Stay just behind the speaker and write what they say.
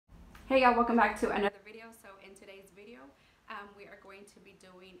Hey y'all, welcome back to another video. So in today's video, we are going to be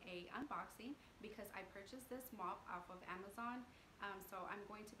doing a unboxing because I purchased this mop off of Amazon. So I'm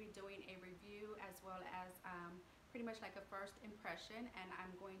going to be doing a review as well as pretty much like a first impression, and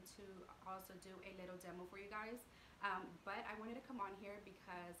I'm going to also do a little demo for you guys. But I wanted to come on here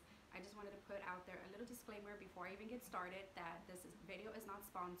because I just wanted to put out there a little disclaimer before I even get started that video is not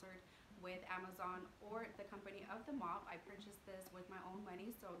sponsored with Amazon or the company of the mop. I purchased this with my own money,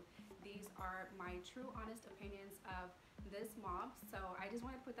 so these are my true honest opinions of this mop. So I just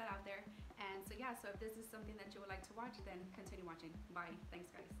want to put that out there. And so yeah, so if this is something that you would like to watch, then continue watching. Bye. Thanks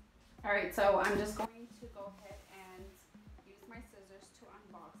guys. All right, so I'm just going to go ahead and use my scissors to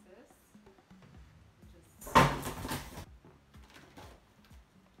unbox this.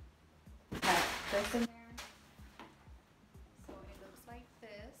 Just have this in there. So it looks like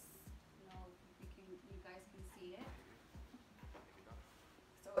this. You guys can see it.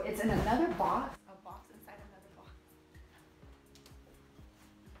 So it's in another box, a box inside another box.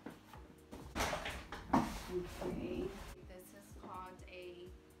 Okay, this is called a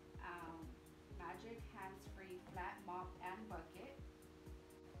Magic Hands-Free Flat Mop and Bucket.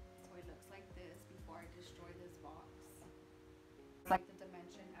 So it looks like this before I destroy this box. It's like the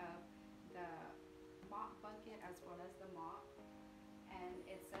dimension of the mop bucket as well as the mop. And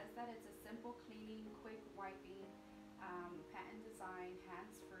it says that it's a simple cleaning, quick wiping, patent design,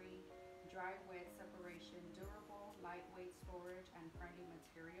 hands-free, dry wet separation, durable, lightweight storage, and friendly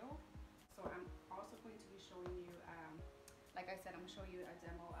material. So I'm also going to be showing you, like I said, I'm going to show you a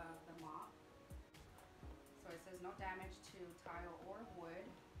demo of the mop. So it says no damage to tile or wood.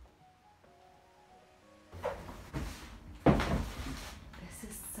 This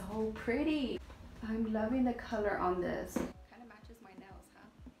is so pretty. I'm loving the color on this. Kind of matches my nails, huh?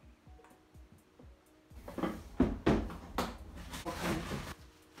 Okay.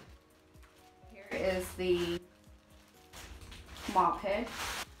 Here is the mop head.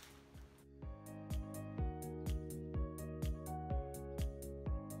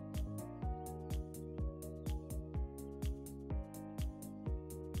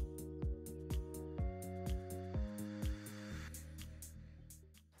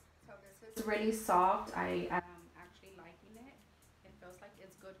 It's really soft. I am actually liking it. It feels like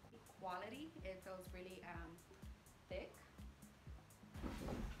it's good quality. It feels really thick.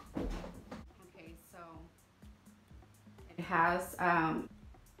 Okay, so it has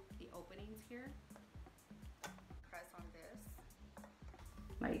the openings here. Press on this.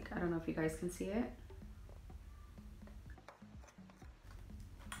 Like, I don't know if you guys can see it.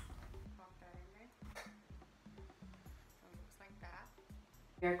 Pop that in there. So it looks like that.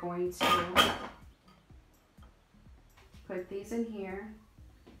 We're going to put these in here.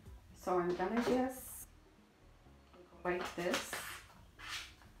 So I'm gonna just go like this,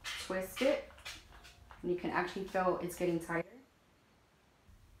 twist it, and you can actually feel it's getting tighter.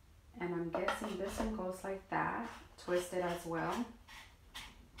 And I'm guessing this one goes like that, twist it as well.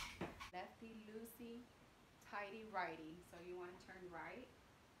 Lefty loosey, tighty righty. So you want to turn right.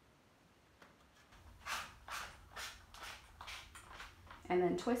 And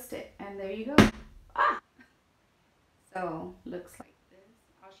then twist it, and there you go. Ah! So looks like this.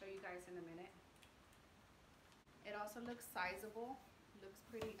 I'll show you guys in a minute. It also looks sizable, looks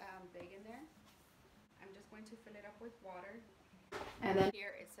pretty big in there. I'm just going to fill it up with water. And then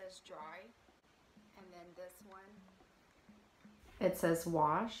here it says dry, and then this one it says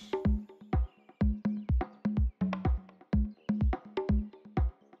wash.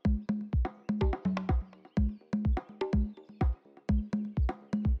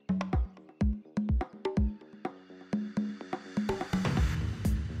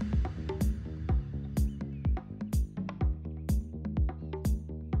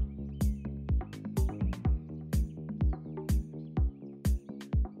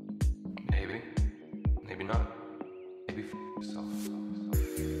 Maybe not. Maybe yourself.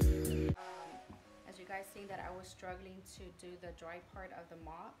 As you guys seen that I was struggling to do the dry part of the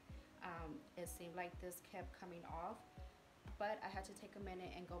mop. It seemed like this kept coming off, but I had to take a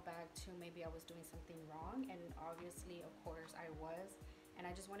minute and go back to maybe I was doing something wrong, and obviously of course I was, and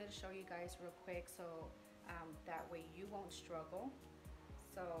I just wanted to show you guys real quick so that way you won't struggle.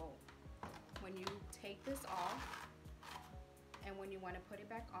 So when you take this off and when you want to put it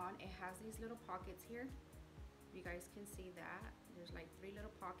back on, it has these little pockets here. You guys can see that there's like 3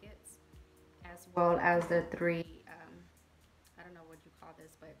 little pockets, as well as the 3 I don't know what you call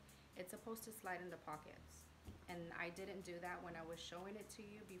this, but it's supposed to slide in the pockets, and I didn't do that when I was showing it to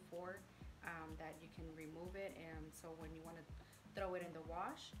you before, that you can remove it, and so when you want to throw it in the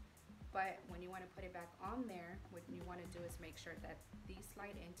wash, But when you want to put it back on there, what you want to do is make sure that these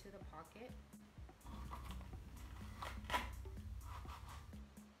slide into the pocket.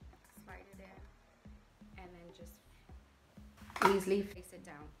 Slide it in, and then just easily face it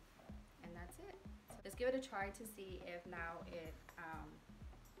down, and that's it. So let's give it a try to see if now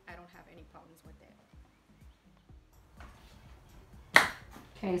I don't have any problems with it.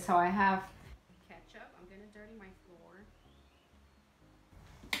 Okay, so I have ketchup. I'm gonna dirty my floor.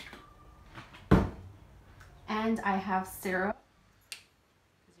 And I have syrup,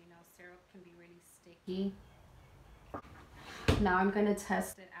 because you know syrup can be really sticky. Now I'm gonna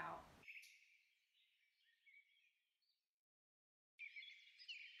test it out.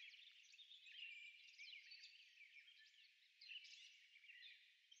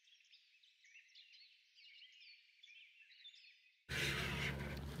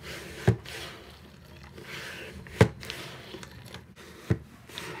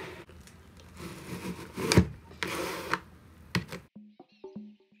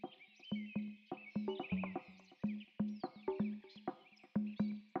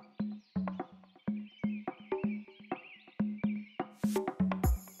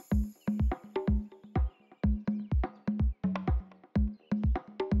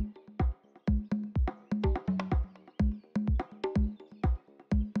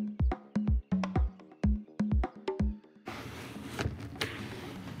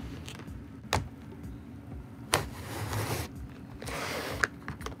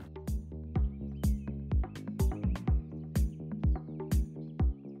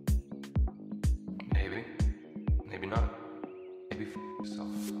 Maybe. Maybe not. Maybe yourself.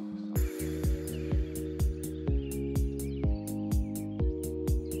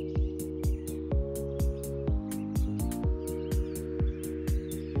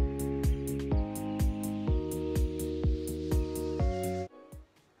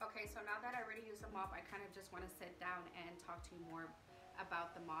 Okay, so now that I already used the mop, I kind of just want to sit down and talk to you more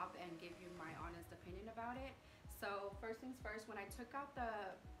about the mop and give you my honest opinion about it. So first things first, when I took out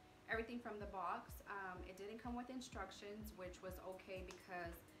everything from the box, it didn't come with instructions, which was okay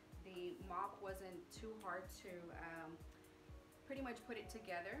because the mop wasn't too hard to pretty much put it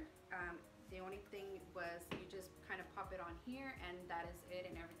together. The only thing was you just kind of pop it on here and that is it,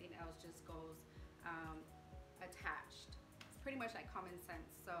 and everything else just goes attached. It's pretty much like common sense.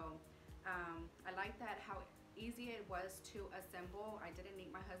 So I like that how easy it was to assemble. I didn't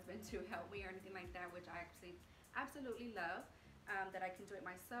need my husband to help me or anything like that, which I actually absolutely love. That I can do it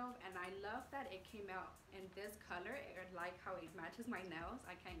myself, and I love that it came out in this color. I like how it matches my nails.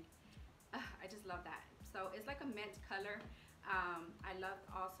 I just love that. So it's like a mint color. I love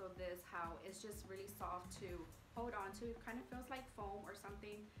also this, how it's just really soft to hold on to. It kind of feels like foam or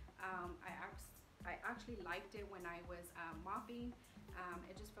something. I actually liked it when I was mopping.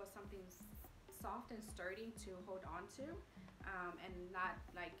 It just feels something soft and sturdy to hold on to, and not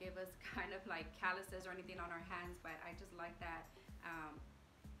like give us kind of like calluses or anything on our hands. But I just like that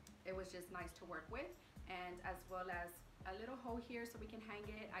it was just nice to work with, and as well as a little hole here so we can hang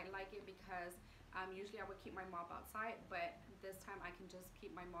it. I like it because usually I would keep my mop outside, but this time I can just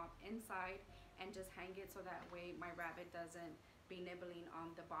keep my mop inside and just hang it, so that way my rabbit doesn't be nibbling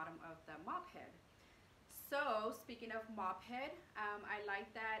on the bottom of the mop head. So speaking of mop head, I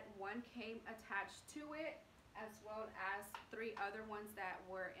like that one came attached to it, as well as 3 other ones that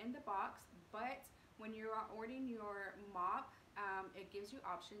were in the box. But when you are ordering your mop, it gives you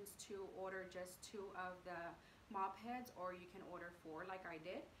options to order just 2 of the mop heads, or you can order 4 like I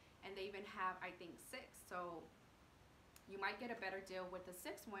did, and they even have I think 6, so you might get a better deal with the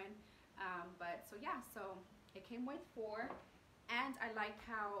 6th one. But so yeah, so it came with 4, and I like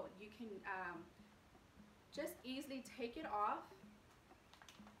how you can just easily take it off.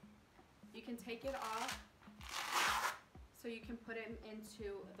 You can take it off so you can put them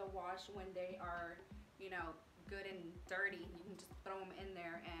into the wash when they are, you know, good and dirty. You can just throw them in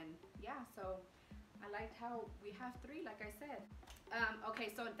there, and yeah, so I liked how we have 3 like I said.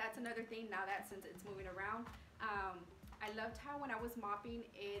 Okay, so that's another thing now that since it's moving around, I loved how when I was mopping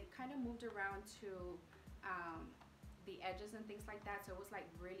it kind of moved around to the edges and things like that, so it was like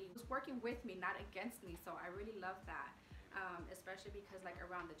really, it was working with me, not against me. So I really love that, especially because like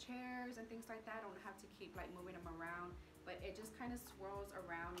around the chairs and things like that, I don't have to keep like moving them around, but it just kind of swirls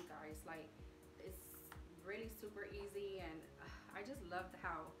around, you guys. Like it's really super easy, and I just loved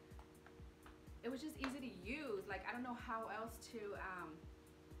how it was just easy to use. Like I don't know how else to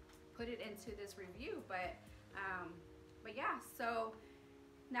put it into this review, but yeah. So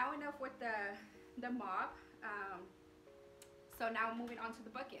now enough with the mop. So now moving on to the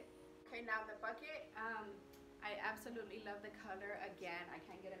bucket. Okay, now the bucket, I absolutely love the color. Again, I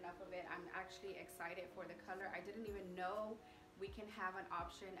can't get enough of it. I'm actually excited for the color. I didn't even know we can have an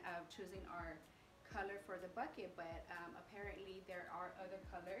option of choosing our color for the bucket, but apparently there are other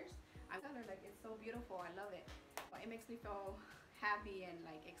colors. Like, it's so beautiful. I love it. It makes me feel happy and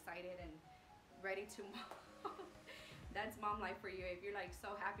like excited and ready to mop. That's mom life for you if you're like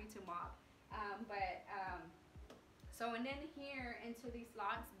so happy to mop. So and then here into these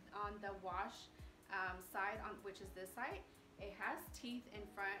slots on the wash side, on which is this side, it has teeth in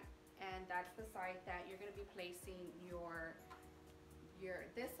front, and that's the side that you're going to be placing your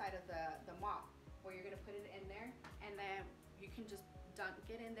this side of the mop, where you're going to put it in there, and then you can just dunk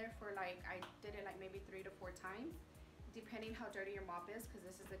it in there for like, I did it like maybe 3 to 4 times depending how dirty your mop is, because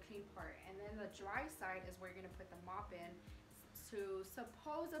this is the clean part. And then the dry side is where you're going to put the mop in to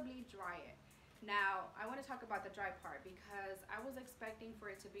supposedly dry it. Now, I want to talk about the dry part because I was expecting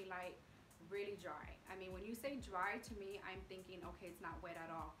for it to be like really dry. I mean, when you say dry, to me, I'm thinking, okay, it's not wet at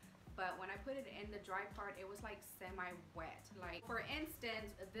all. But when I put it in the dry part, it was like semi-wet. Like, for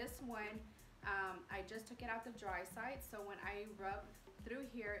instance, this one, I just took it out the dry side. So when I rub through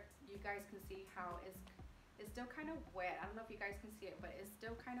here, you guys can see how it's still kind of wet. I don't know if you guys can see it, but it's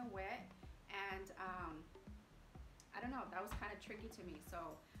still kind of wet. And I don't know, that was kind of tricky to me.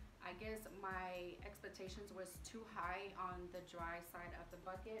 So I guess my expectations was too high on the dry side of the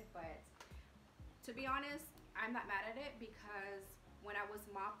bucket, but to be honest, I'm not mad at it because when I was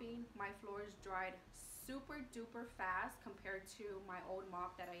mopping, my floors dried super duper fast compared to my old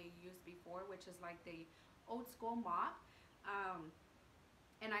mop that I used before, which is like the old school mop.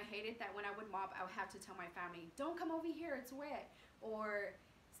 And I hated that when I would mop, I would have to tell my family, don't come over here, it's wet, or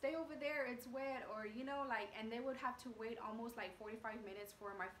stay over there, it's wet, or you know, like, and they would have to wait almost like 45 minutes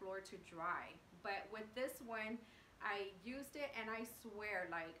for my floor to dry. But with this one, I used it, and I swear,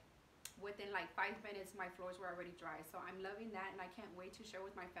 like, within like 5 minutes my floors were already dry. So I'm loving that, and I can't wait to share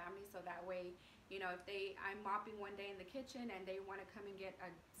with my family, so that way, you know, if I'm mopping one day in the kitchen and they want to come and get a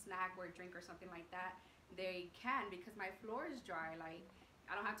snack or a drink or something like that, they can, because my floor is dry. Like,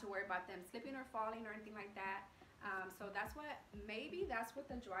 I don't have to worry about them slipping or falling or anything like that. So maybe that's what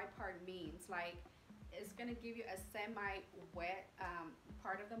the dry part means. Like, it's gonna give you a semi-wet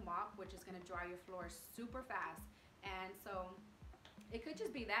part of the mop, which is gonna dry your floor super fast. And so it could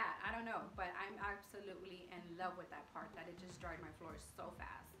just be that, I don't know, but I'm absolutely in love with that part, that it just dried my floor so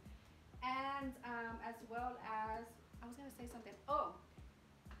fast. And as well as, I was gonna say something. Oh,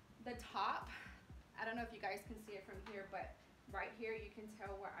 the top, I don't know if you guys can see it from here, but right here you can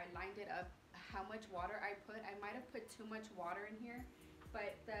tell where I lined it up, how much water I put. I might have put too much water in here,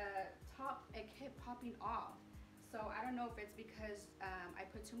 but the top, it kept popping off. So I don't know if it's because I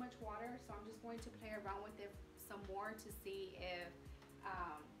put too much water, so I'm just going to play around with it some more to see if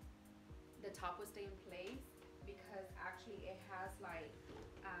the top will stay in place, because actually it has like,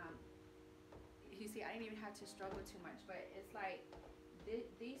 you see, I didn't even have to struggle too much, but it's like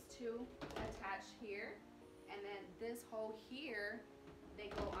these two attach here, and then this hole here,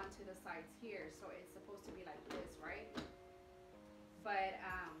 they go onto the sides here. So it's supposed to be like this, right? But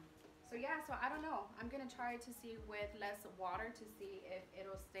so yeah, so I don't know, I'm gonna try to see with less water to see if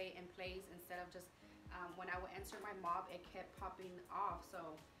it'll stay in place, instead of just when I would insert my mop, it kept popping off.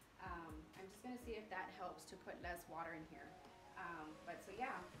 So I'm just gonna see if that helps to put less water in here. But so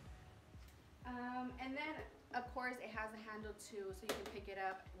yeah, and then of course it has a handle too, so you can pick it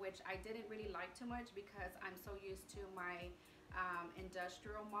up, which I didn't really like too much because I'm so used to my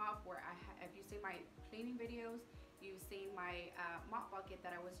industrial mop, where if you've seen my cleaning videos, you've seen my mop bucket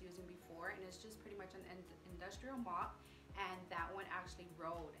that I was using before, and it's just pretty much an industrial mop, and that one actually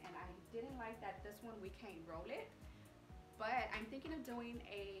rolled, and I didn't like that this one we can't roll it. But I'm thinking of doing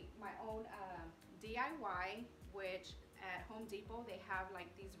my own DIY, which at Home Depot they have like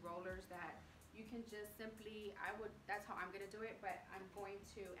these rollers that you can just simply, that's how I'm gonna do it, but I'm going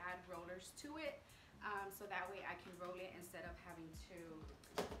to add rollers to it, so that way I can roll it instead of having to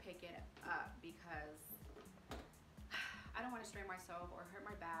pick it up, because I don't want to strain myself or hurt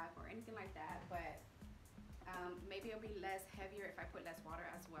my back or anything like that. But maybe it'll be less heavier if I put less water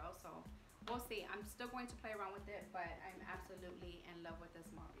as well. So we'll see. I'm still going to play around with it, but I'm absolutely in love with this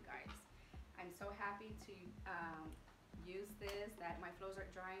mop, you guys. I'm so happy to use this, that my floors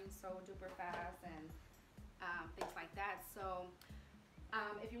are drying so duper fast, and things like that. So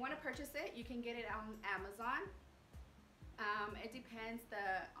if you want to purchase it, you can get it on Amazon. It depends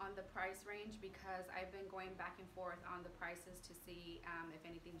on the price range, because I've been going back and forth on the prices to see if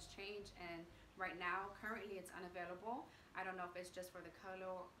anything's changed, and right now currently it's unavailable. I don't know if it's just for the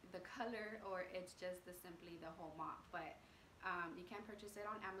color or it's just simply the whole mop, but you can purchase it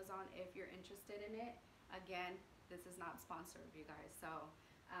on Amazon if you're interested in it. Again, this is not sponsored, you guys. So,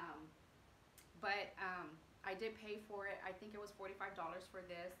 I did pay for it. I think it was $45 for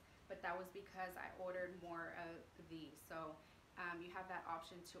this, but that was because I ordered more of these. So you have that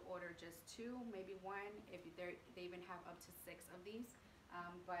option to order just 2, maybe 1, if they even have up to 6 of these.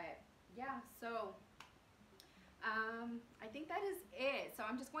 But yeah, so I think that is it. So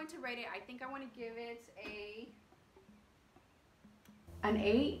I'm just going to rate it. I think I want to give it an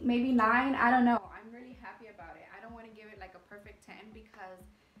 8, maybe 9. I don't know. I'm really happy about it. I don't want to give it like a perfect 10 because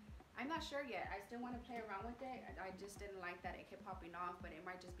I'm not sure yet. I still want to play around with it. I just didn't like that it kept popping off, but it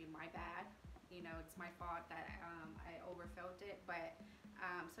might just be my bad. You know, it's my fault that I overfilled it. But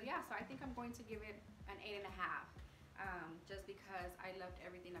so yeah, so I think I'm going to give it an 8.5. Just because I loved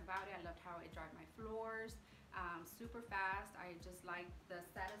everything about it. I loved how it dried my floors super fast. I just like the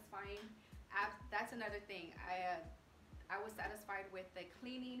satisfying. That's another thing. I was satisfied with the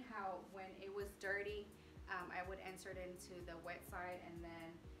cleaning. How when it was dirty, I would insert it into the wet side and then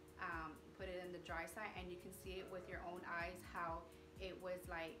put it in the dry side, and you can see it with your own eyes how it was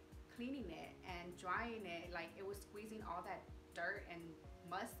like cleaning it and drying it. Like it was squeezing all that dirt and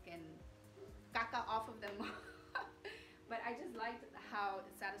musk and caca off of them. But I just liked how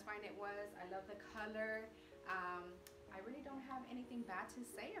satisfying it was. I love the color. I really don't have anything bad to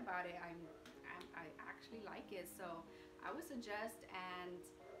say about it. I actually like it, so I would suggest. And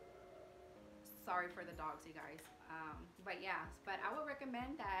sorry for the dogs, you guys. But yeah, but I would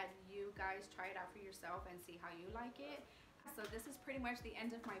recommend that you guys try it out for yourself and see how you like it. So this is pretty much the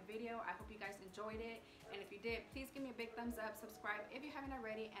end of my video. I hope you guys enjoyed it, and if you did, please give me a big thumbs up, subscribe if you haven't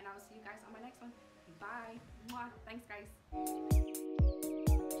already, and I'll see you guys on my next one. Bye. Mwah. Thanks, guys.